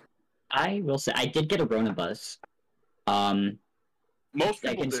haircut. I will say I did get a Rona buzz. Most I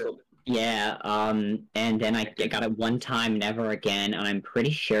people can did. still, yeah. And then I got it one time, never again. And I'm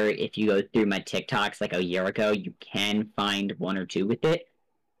pretty sure if you go through my TikToks like a year ago, you can find one or two with it.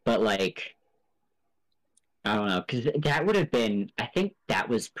 But like, I don't know, because that would have been. I think that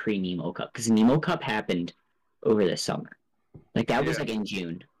was pre Nemo Cup, because Nemo Cup happened over the summer. Like that was Yeah. like in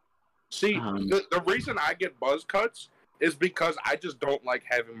June. See, the reason I get buzz cuts is because I just don't like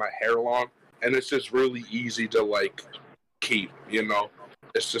having my hair long, and it's just really easy to like keep. You know,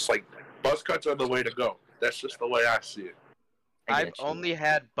 it's just like buzz cuts are the way to go. That's just the way I see it. I I've get you. only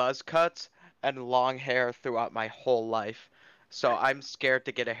had buzz cuts and long hair throughout my whole life. So I'm scared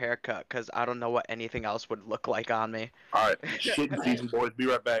to get a haircut because I don't know what anything else would look like on me. All right, shit season, boys. Be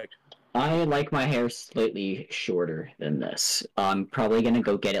right back. I like my hair slightly shorter than this. I'm probably gonna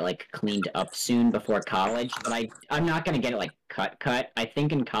go get it like cleaned up soon before college, but I'm not gonna get it like cut. I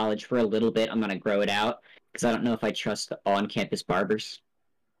think in college for a little bit I'm gonna grow it out because I don't know if I trust the on-campus barbers.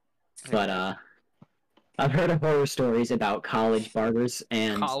 But I've heard of horror stories about college barbers,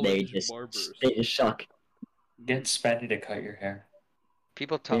 and they College just barbers. suck. Get Spenny to cut your hair.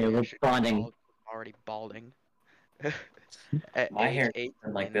 People tell Yeah, me I we're should get bonding. bald. I'm already balding. At My age hair's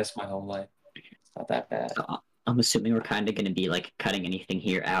been like 18. this my whole life. It's not that bad. I'm assuming we're kind of gonna be like cutting anything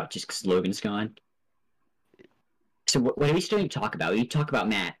here out just because Logan's gone. So what are we still going to talk about? We talk about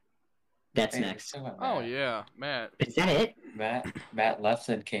Matt. That's Hey, next. let's talk about Oh Matt. yeah, Matt. Is that it? Matt left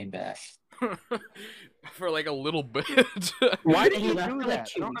and came back. For like a little bit. Why did He you left do for, like, that?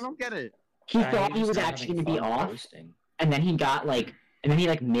 2 I don't get it. He thought he was was not actually having going to be fun off, posting. and then he got like, and then he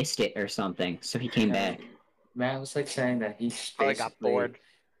like missed it or something, so he came Yeah. back. Matt was like saying that he Probably got basically bored.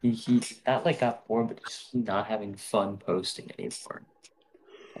 he not like got bored, but just not having fun posting anymore,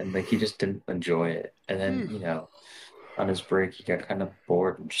 and like he just didn't enjoy it. And then on his break he got kind of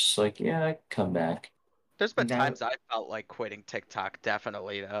bored and just like I come back. There's been Now- times I felt like quitting TikTok,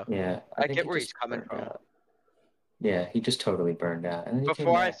 definitely though. Yeah, I think get he where just he's coming burned from. out. Yeah, he just totally burned out. And then he came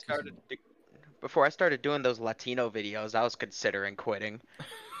Before I back 'cause started before I started doing those Latino videos, I was considering quitting.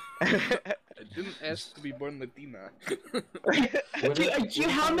 I didn't ask to be born Latina.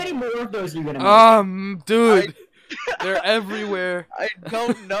 How many more of those are you gonna make? Dude, they're everywhere. I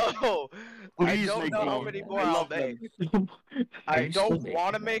don't know. I Please don't make know how more. many more I I'll love make. them. I you still don't making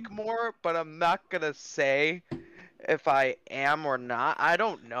want to them? make more, but I'm not gonna say if I am or not. I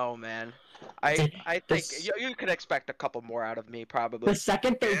don't know, man. I think This- you could expect a couple more out of me The probably.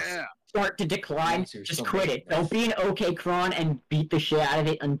 second they Yeah. start to decline, Yes, you're just still quit making it. Don't be an OK cron and beat the shit out of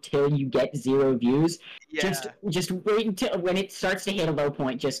it until you get 0 views. Yeah, Just wait until when it starts to hit a low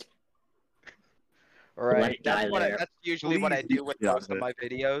point. Just let right. it die there. That's usually what I Please do with yeah, most of but- my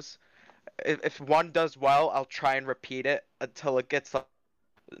videos. If one does well, I'll try and repeat it until it gets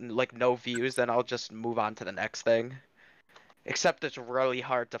like no views, then I'll just move on to the next thing. Except it's really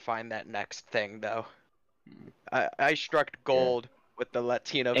hard to find that next thing though. I struck gold with the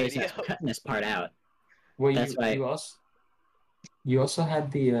Latino Hey, video. so cutting this part out. Well, That's why- you also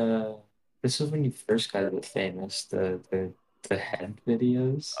had the this was when you first got it famous, the head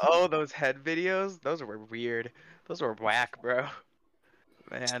videos. Oh, those head videos? Those were weird. Those were whack, bro.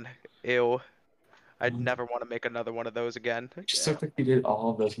 Man, ew. I'd never want to make another one of those again. It just looked like you did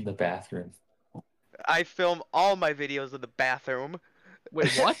all of those in the bathroom. I film all my videos in the bathroom.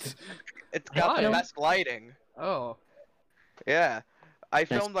 Wait, what? It's got the Why? best lighting. Oh. Yeah. I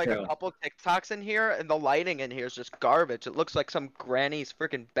That's filmed like true. a couple TikToks in here, and the lighting in here is just garbage. It looks like some granny's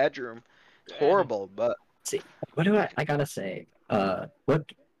freaking bedroom. It's horrible, but See, what do I gotta say?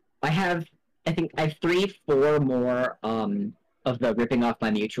 What I have, I think I have 3, 4 more of the ripping off my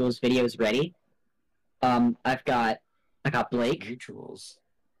mutuals videos ready. I got Blake. Mutuals.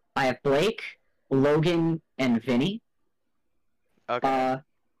 I have Blake, Logan, and Vinny. okay.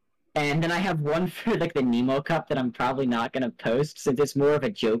 And then I have one for like the Nemo Cup that I'm probably not gonna post since it's more of a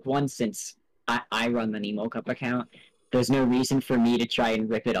joke one since I run the Nemo Cup account. There's no reason for me to try and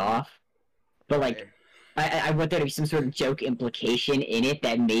rip it off. But like I want there to be some sort of joke implication in it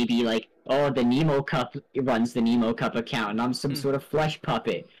that maybe like, oh, the Nemo Cup runs the Nemo Cup account and I'm some sort of flesh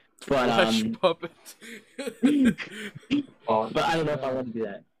puppet. But Flesh puppet. Well, but I don't know if I want to do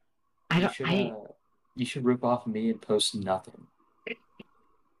that. You should rip off me and post nothing.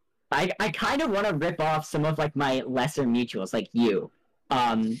 I kind of want to rip off some of like my lesser mutuals, like you.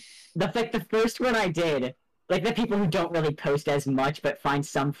 The first one I did, like the people who don't really post as much but find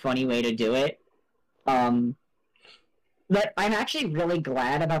some funny way to do it. But I'm actually really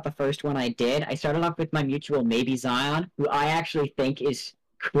glad about the first one I did. I started off with my mutual Maybe Zion, who I actually think is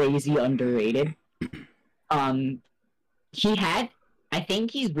crazy underrated. I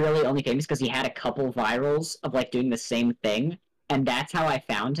think he's really only famous because he had a couple virals of like doing the same thing, and that's how I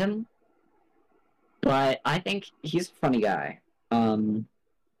found him. But I think he's a funny guy.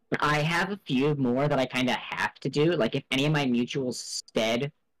 I have a few more that I kind of have to do. Like if any of my mutuals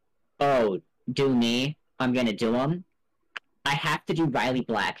said, "Oh, do me," I'm gonna do them. I have to do Riley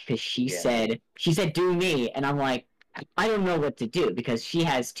Black because she said do me, and I'm like, I don't know what to do because she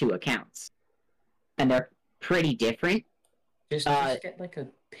has 2 accounts, and they're pretty different. Just get like a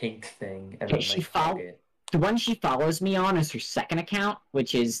pink thing and Okay, then like hug it. The one she follows me on is her second account,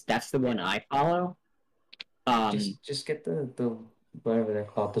 that's the one I follow. Just get the whatever they're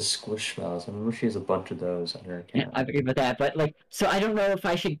called, the squishmallows. I remember she has a bunch of those on her account. I forget about that, but like, so I don't know if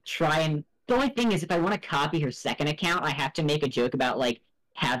I should try and. The only thing is, if I want to copy her second account, I have to make a joke about like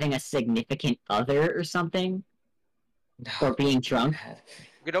having a significant other or something, or being drunk.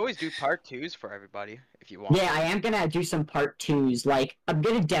 You could always do part 2s for everybody if you want. Yeah, I am gonna do some part 2s. Like, I'm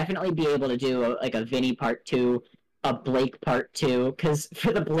gonna definitely be able to do a Vinny part 2, a Blake part 2. Because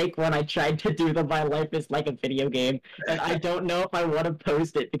for the Blake one, I tried to do the My Life is Like a Video Game, and I don't know if I want to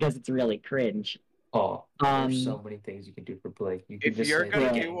post it because it's really cringe. Oh, there's so many things you can do for Blake. You can If just you're say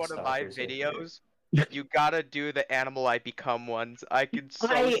gonna the do one of GameStop my or something. videos, you gotta do the Animal I Become ones. I can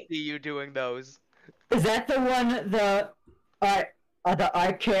see you doing those. Is that the one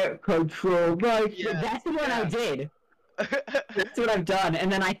I can't control my that's the one I did. That's what I've done. And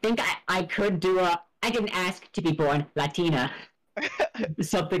then I think I could do I didn't ask to be born Latina.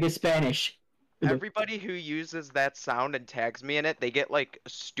 Something in Spanish. Everybody who uses that sound and tags me in it, they get like a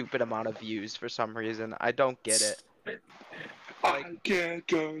stupid amount of views for some reason. I don't get it. I can't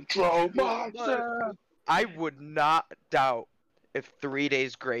control myself. I would not doubt if 3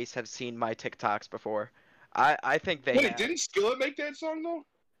 Days Grace have seen my TikToks before. I think they Wait, have. didn't Skillet make that song though?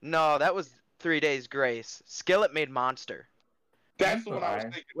 No, that was 3 Days Grace. Skillet made Monster, That's the one I was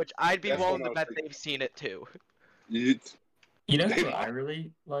thinking. which I'd be That's willing what I to was bet thinking. they've seen it too. You know who I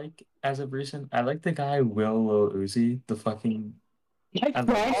really like as of recent? I like the guy Lil Uzi, the fucking. My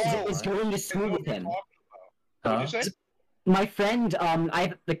friend is going to school with him. What did you say? My friend, I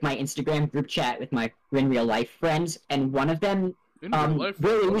have like my Instagram group chat with my in real life friends, and one of them, Will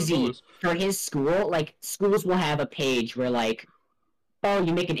Uzi, for his school, like schools will have a page where like, oh,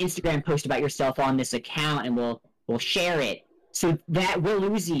 you make an Instagram post about yourself on this account, and we'll share it. So that Will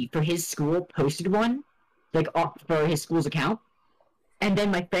Uzi for his school posted one, like for his school's account, and then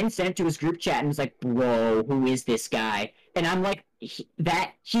my friend sent it to his group chat and was like, "Bro, who is this guy?" And I'm like,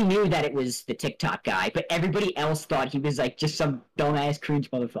 he knew that it was the TikTok guy, but everybody else thought he was like just some dumbass cringe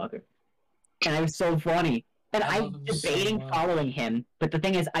motherfucker. And it was so funny. And I'm debating following him, but the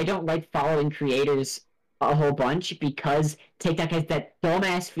thing is, I don't like following creators a whole bunch because TikTok has that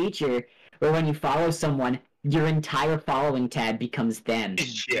dumbass feature where when you follow someone, your entire following tab becomes them.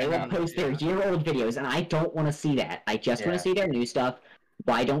 They will post their year-old videos, and I don't want to see that. I just want to see their new stuff.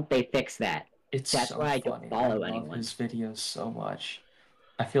 Why don't they fix that? That's So why I funny. don't follow I love anyone. his videos so much.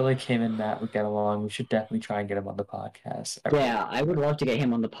 I feel like him and Matt would get along. We should definitely try and get him on the podcast. I would love to get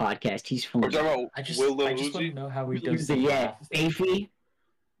him on the podcast. He's fun. We're talking about I just Will Lil want to Uzi? know how he does the Yeah, laugh. Beefy.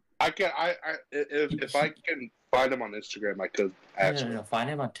 If I can find him on Instagram, I could ask him. No. Find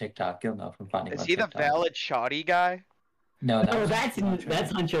him on TikTok. You'll know from finding him Is on he the TikTok. valid shoddy guy? No, No, that's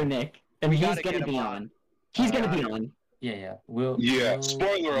Hunter Nick, and We he's gotta gonna get be him on. He's gonna be on. Yeah. Yeah,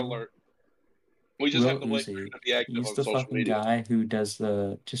 spoiler alert. We just Will have to wait for Uzi, him to be active he's on the social fucking media. guy who does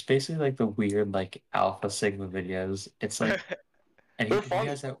just basically like the weird like Alpha Sigma videos. It's like, and They're he funny.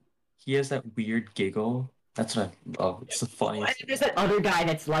 has that weird giggle. That's what I love. It's the funniest. There's that other guy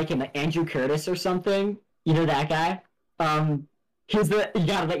that's like him, like Andrew Curtis or something. You know that guy? He's you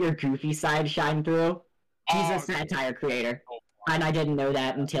gotta let your goofy side shine through. He's a satire creator, and I didn't know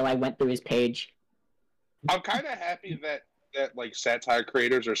that until I went through his page. I'm kind of happy that like satire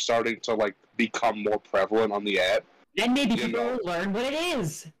creators are starting to like become more prevalent on the app. Then maybe You people know. will learn what it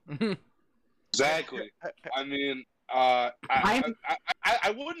is. Exactly. I mean, I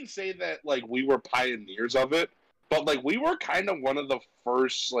wouldn't say that like we were pioneers of it, but like we were kind of one of the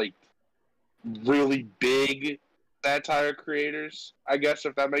first like really big satire creators, I guess,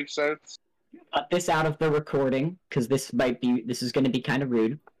 if that makes sense. Cut this out of the recording because this is going to be kind of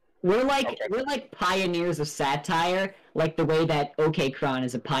rude. We're like pioneers of satire, like the way that OK Kron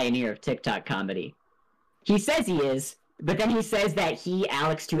is a pioneer of TikTok comedy. He says he is, but then he says that he,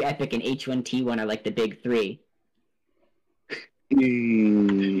 Alex 2 Epic, and H1T1 are like the big three.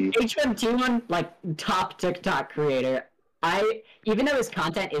 H1T1, like top TikTok creator. Even though his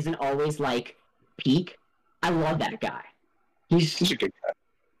content isn't always like peak, I love that guy. Such a good guy.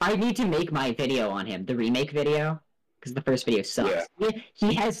 I need to make my video on him, the remake video, because the first video sucks.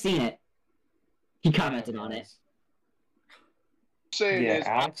 He has seen it. He commented on it. Saying Yeah, is,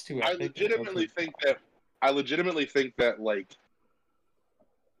 Alex too. I legitimately think that like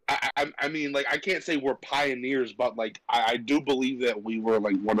I mean like I can't say we're pioneers, but like I do believe that we were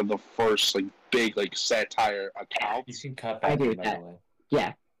like one of the first like big like satire You accounts. can cut I back agree in, with by that. the way.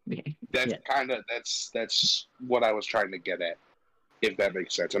 Yeah. That's Yeah. kind of that's what I was trying to get at, if that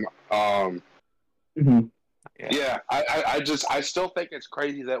makes sense. And Mhm. yeah, I still think it's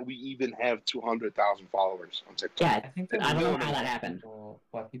crazy that we even have 200,000 followers on TikTok. Yeah, I think that I don't know really how that happened.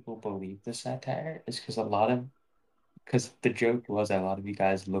 why people believe the satire is because the joke was that a lot of you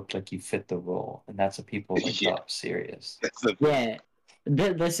guys looked like you fit the role, and that's what people like Yeah. thought serious. That's the Yeah.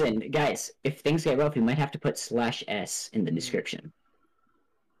 Listen, guys, if things get rough, we might have to put /s in the description.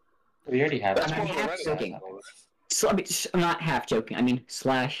 We already have That's it. I'm more of a half Reddit joking. article. So, I mean, I'm not half joking. I mean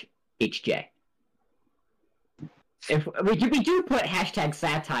 /HJ. If we do put hashtag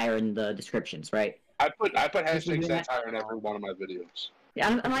satire in the descriptions, right? I put hashtag doing that? satire in every one of my videos.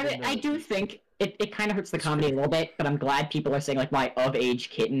 Yeah, I do think it kind of hurts the comedy a little bit, but I'm glad people are saying like my of age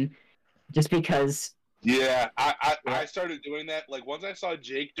kitten, just because. Yeah, I started doing that. Like once I saw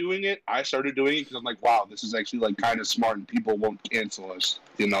Jake doing it, I started doing it because I'm like, wow, this is actually like kind of smart, and people won't cancel us.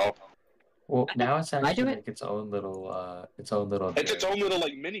 You know, Well, now it's I do actually it. like its own little it's its joke. own little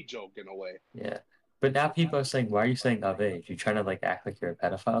like mini joke in a way. Yeah. But now people are saying, why are you saying of age? You're trying to like act like you're a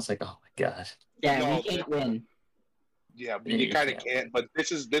pedophile. It's like, oh my god. Yeah, No, we can't win. Yeah, but Yeah, you you kind of can't. can't. But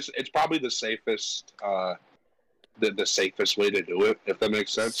this. It's probably the safest. The safest way to do it, if that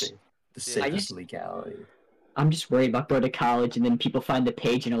makes sense. The Yeah. safest legality. I'm just worried about going to college and then people find the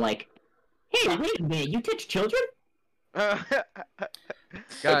page and are like, "Hey, wait a minute, you teach children?"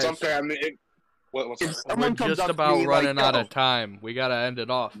 It's Guys, okay. I mean, what's If up? we're someone comes just up to about me running like, out yo, of time. We gotta end it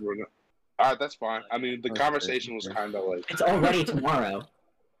off. All right, that's fine. I mean, the Okay. conversation was kind of like. It's already tomorrow.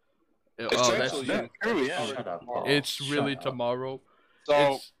 Oh, that's Essentially, true. true, yeah. Shut up, Paul. It's really Shut up. tomorrow.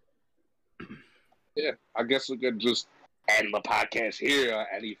 So It's yeah, I guess we could just end the podcast here.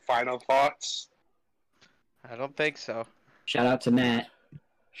 Any final thoughts? I don't think so. Shout out to Matt.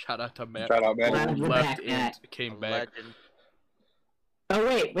 shout out to Matt. Shout out, man. Glad you're Left back, and Matt. came A back. legend. Oh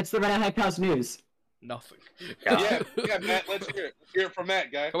wait, what's the Red Hype House news? Nothing. Yeah, Matt. Let's hear it. Let's hear it from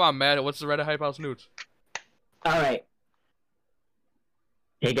Matt, guy. Come on, Matt. What's the Reddit Hype House news? All right.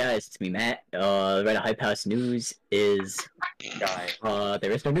 Hey guys, it's me, Matt. The Red Hype House news is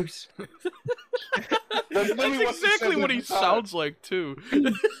there is no news. That's That's literally what he exactly says what he every time. sounds like too.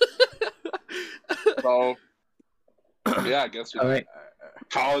 So yeah, I guess we All right.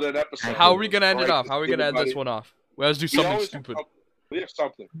 call it an episode. How are we gonna end it Alright, off? How are we gonna end this everybody. one off? We have to do We something always stupid. We have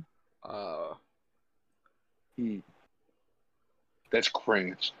something. That's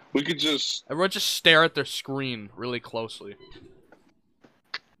cringe. We could just Everyone just stare at their screen really closely.